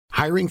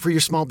Hiring for your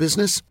small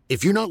business?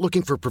 If you're not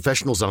looking for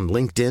professionals on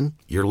LinkedIn,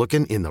 you're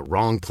looking in the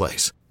wrong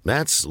place.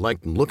 That's like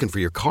looking for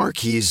your car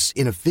keys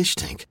in a fish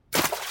tank.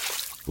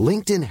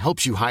 LinkedIn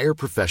helps you hire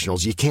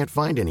professionals you can't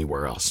find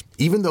anywhere else,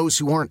 even those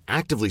who aren't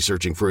actively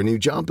searching for a new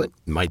job but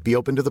might be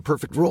open to the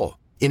perfect role.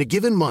 In a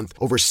given month,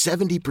 over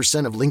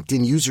 70% of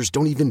LinkedIn users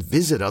don't even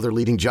visit other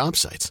leading job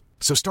sites.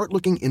 So start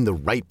looking in the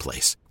right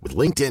place. With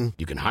LinkedIn,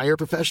 you can hire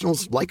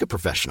professionals like a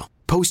professional.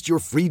 Post your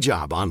free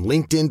job on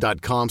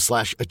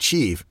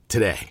linkedin.com/achieve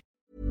today.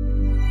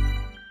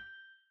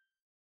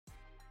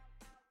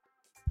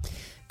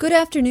 Good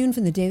afternoon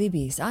from the Daily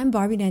Beast. I'm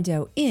Barbie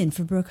Nadeau in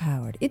for Brooke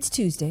Howard. It's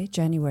Tuesday,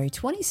 January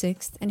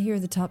 26th, and here are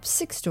the top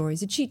 6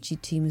 stories the Cheat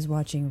Sheet team is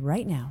watching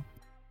right now.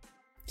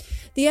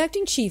 The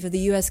acting chief of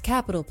the U.S.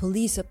 Capitol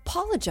Police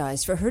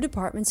apologized for her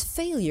department's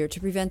failure to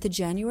prevent the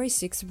January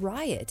 6th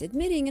riot,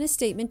 admitting in a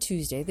statement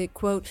Tuesday that,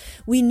 quote,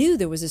 "We knew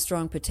there was a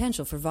strong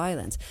potential for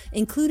violence,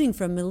 including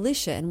from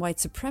militia and white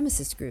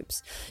supremacist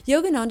groups."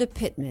 Yogananda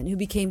Pittman, who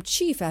became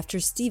chief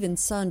after Stephen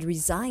Sund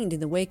resigned in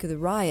the wake of the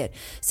riot,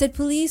 said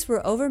police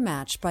were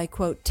overmatched by,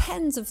 quote,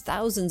 "tens of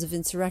thousands of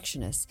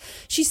insurrectionists."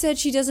 She said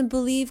she doesn't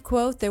believe,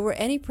 quote, "there were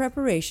any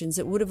preparations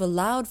that would have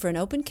allowed for an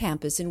open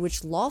campus in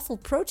which lawful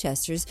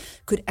protesters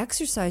could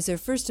exercise their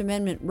First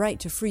Amendment right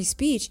to free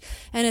speech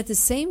and at the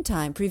same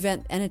time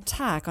prevent an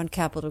attack on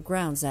Capitol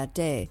grounds that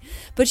day."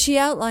 But she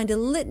outlined a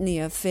litany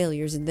of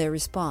failures in their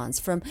response,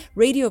 from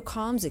radio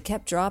comms that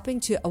kept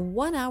dropping to a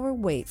 1-hour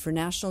wait for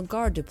National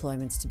Guard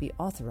deployments to be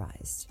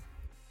authorized.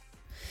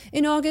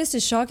 In August, a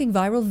shocking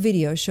viral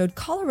video showed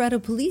Colorado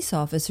police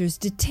officers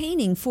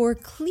detaining 4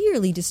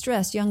 clearly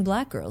distressed young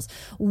black girls,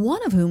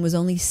 one of whom was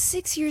only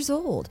 6 years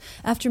old,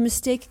 after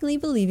mistakenly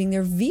believing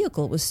their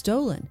vehicle was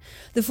stolen.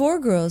 The 4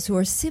 girls, who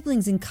are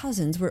siblings and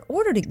cousins, were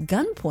ordered at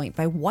gunpoint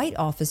by white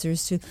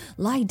officers to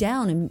lie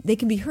down, and they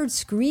can be heard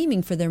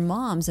screaming for their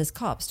moms as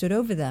cops stood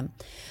over them.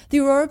 The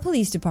Aurora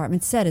Police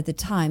Department said at the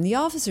time the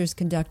officers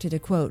conducted a,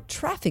 quote,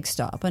 "traffic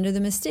stop" under the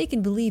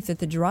mistaken belief that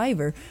the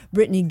driver,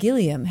 Brittany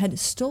Gilliam, had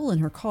stolen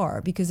her car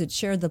because it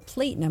shared the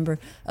plate number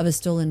of a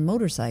stolen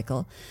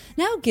motorcycle.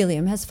 Now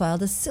Gilliam has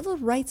filed a civil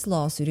rights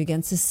lawsuit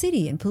against the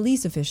city and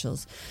police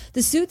officials.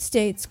 The suit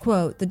states,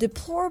 quote, "the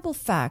deplorable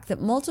fact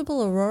that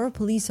multiple Aurora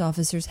police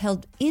officers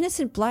held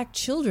innocent black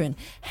children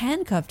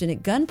handcuffed and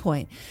at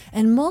gunpoint,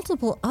 and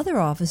multiple other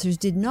officers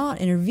did not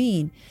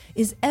intervene,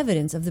 is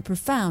evidence of the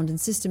profound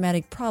and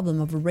systematic problem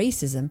of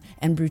racism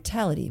and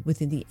brutality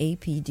within the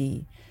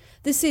APD."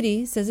 The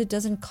city says it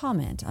doesn't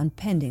comment on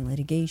pending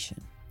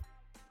litigation.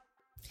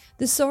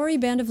 The sorry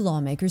band of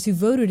lawmakers who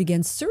voted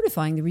against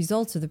certifying the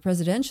results of the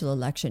presidential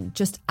election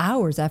just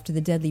hours after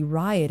the deadly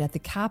riot at the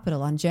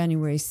Capitol on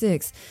January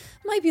 6th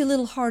might be a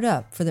little hard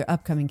up for their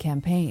upcoming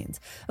campaigns.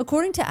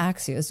 According to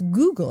Axios,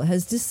 Google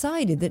has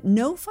decided that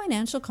no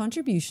financial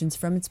contributions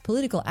from its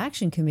Political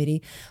Action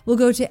Committee will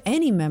go to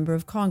any member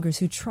of Congress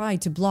who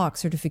tried to block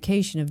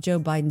certification of Joe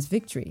Biden's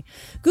victory.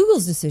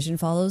 Google's decision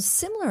follows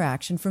similar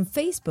action from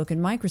Facebook and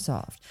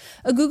Microsoft.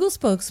 A Google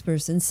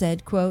spokesperson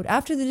said, quote,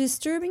 "after the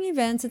disturbing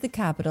events at the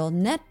Capitol,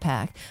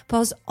 NetPAC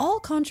paused all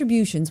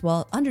contributions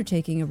while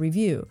undertaking a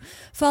review.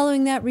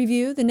 Following that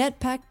review, the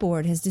NetPAC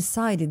board has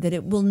decided that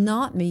it will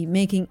not be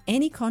making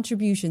any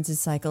contributions this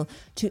cycle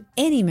to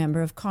any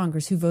member of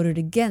Congress who voted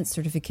against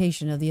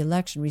certification of the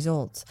election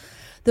results."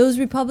 Those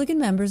Republican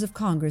members of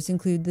Congress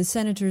include the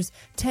Senators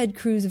Ted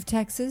Cruz of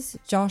Texas,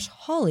 Josh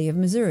Hawley of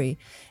Missouri,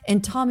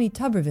 and Tommy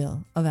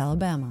Tuberville of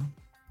Alabama.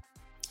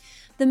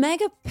 The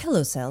MAGA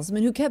pillow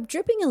salesman who kept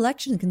dripping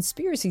election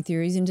conspiracy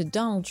theories into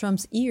Donald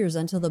Trump's ears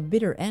until the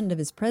bitter end of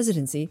his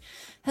presidency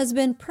has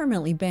been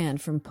permanently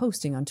banned from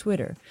posting on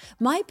Twitter.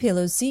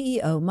 MyPillow's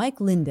CEO Mike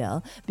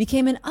Lindell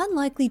became an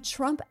unlikely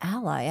Trump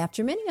ally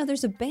after many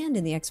others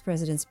abandoned the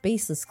ex-president's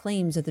baseless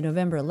claims that the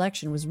November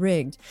election was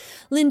rigged.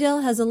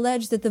 Lindell has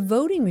alleged that the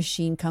voting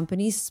machine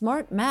companies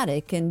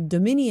Smartmatic and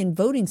Dominion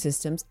Voting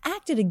Systems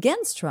acted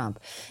against Trump,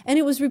 and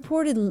it was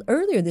reported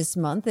earlier this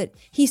month that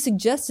he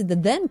suggested the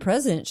then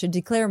president should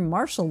declare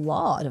martial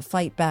law to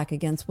fight back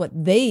against what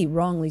they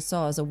wrongly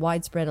saw as a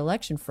widespread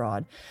election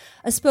fraud.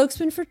 A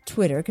spokesman for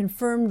Twitter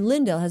confirmed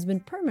Lindell has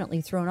been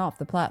permanently thrown off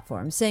the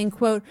platform, saying,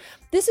 quote,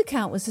 "this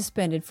account was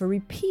suspended for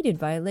repeated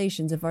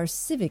violations of our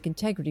civic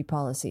integrity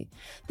policy.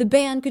 The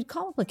ban could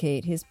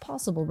complicate his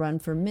possible run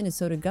for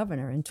Minnesota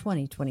governor in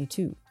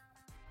 2022.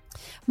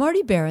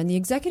 Marty Baron, the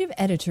executive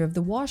editor of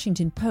The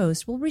Washington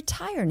Post, will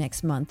retire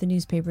next month, the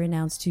newspaper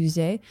announced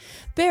Tuesday.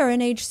 Baron,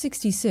 age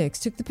 66,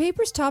 took the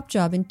paper's top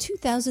job in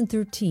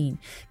 2013,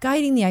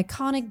 guiding the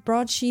iconic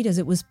broadsheet as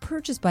it was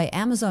purchased by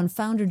Amazon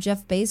founder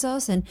Jeff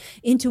Bezos and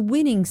into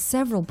winning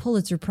several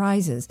Pulitzer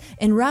Prizes,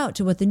 en route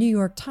to what the New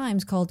York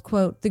Times called,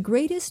 quote, "the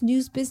greatest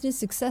news business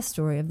success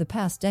story of the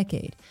past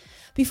decade."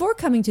 Before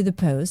coming to the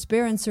Post,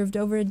 Barron served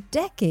over a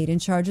decade in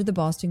charge of the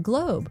Boston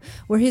Globe,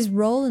 where his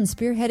role in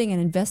spearheading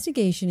an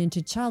investigation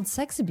into child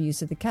sex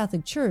abuse at the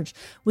Catholic Church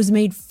was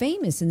made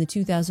famous in the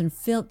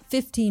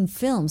 2015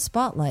 film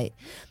Spotlight.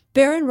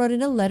 Barron wrote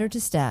in a letter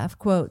to staff,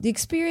 quote, "The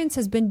experience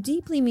has been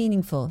deeply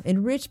meaningful,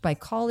 enriched by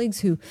colleagues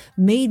who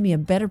made me a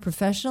better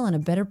professional and a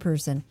better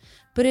person.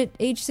 But at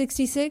age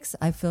 66,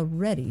 I feel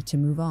ready to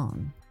move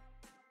on.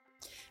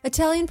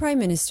 Italian Prime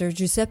Minister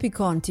Giuseppe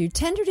Conte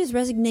tendered his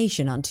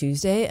resignation on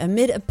Tuesday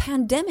amid a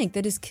pandemic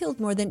that has killed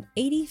more than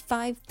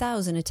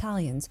 85,000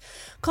 Italians.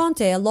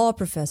 Conte, a law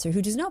professor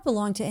who does not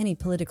belong to any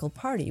political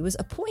party, was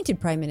appointed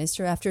Prime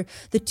Minister after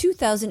the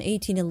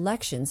 2018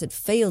 elections had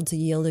failed to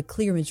yield a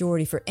clear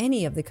majority for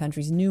any of the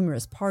country's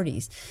numerous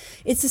parties.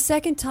 It's the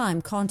second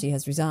time Conte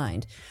has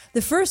resigned.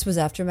 The first was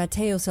after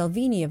Matteo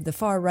Salvini of the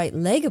far-right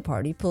Lega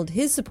Party pulled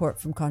his support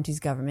from Conte's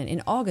government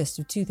in August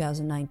of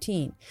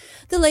 2019.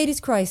 The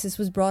latest crisis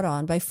was brought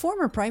on by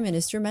former Prime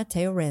Minister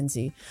Matteo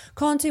Renzi.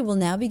 Conte will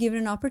now be given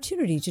an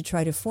opportunity to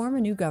try to form a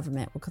new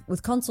government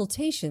with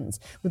consultations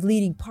with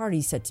leading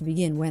parties set to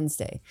begin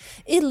Wednesday.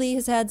 Italy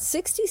has had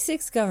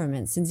 66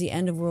 governments since the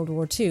end of World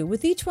War II,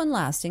 with each one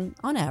lasting,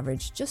 on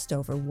average, just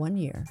over 1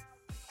 year.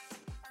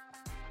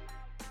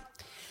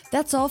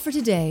 That's all for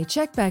today.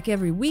 Check back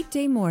every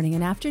weekday morning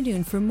and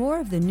afternoon for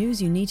more of the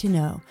news you need to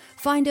know.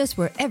 Find us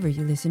wherever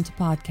you listen to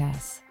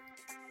podcasts.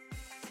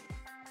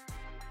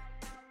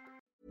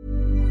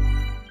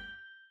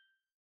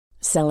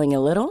 Selling a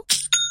little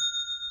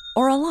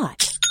or a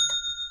lot?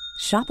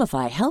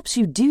 Shopify helps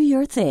you do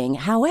your thing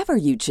however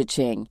you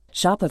cha-ching.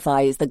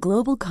 Shopify is the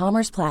global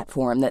commerce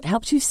platform that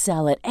helps you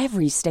sell at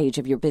every stage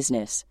of your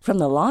business. From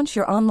the launch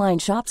your online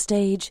shop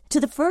stage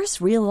to the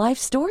first real-life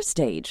store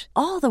stage,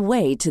 all the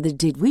way to the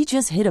did we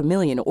just hit a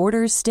million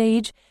orders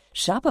stage.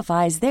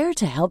 Shopify is there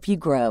to help you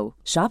grow.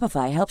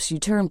 Shopify helps you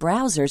turn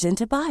browsers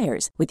into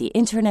buyers with the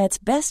internet's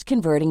best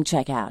converting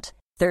checkout.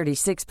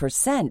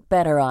 36%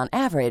 better on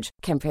average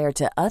compared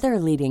to other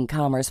leading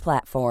commerce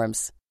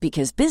platforms.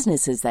 Because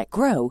businesses that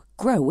grow,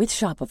 grow with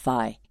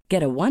Shopify.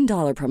 Get a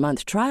 $1 per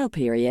month trial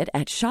period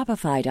at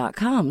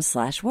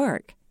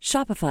shopify.com/work.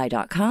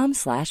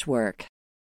 Shopify.com/work.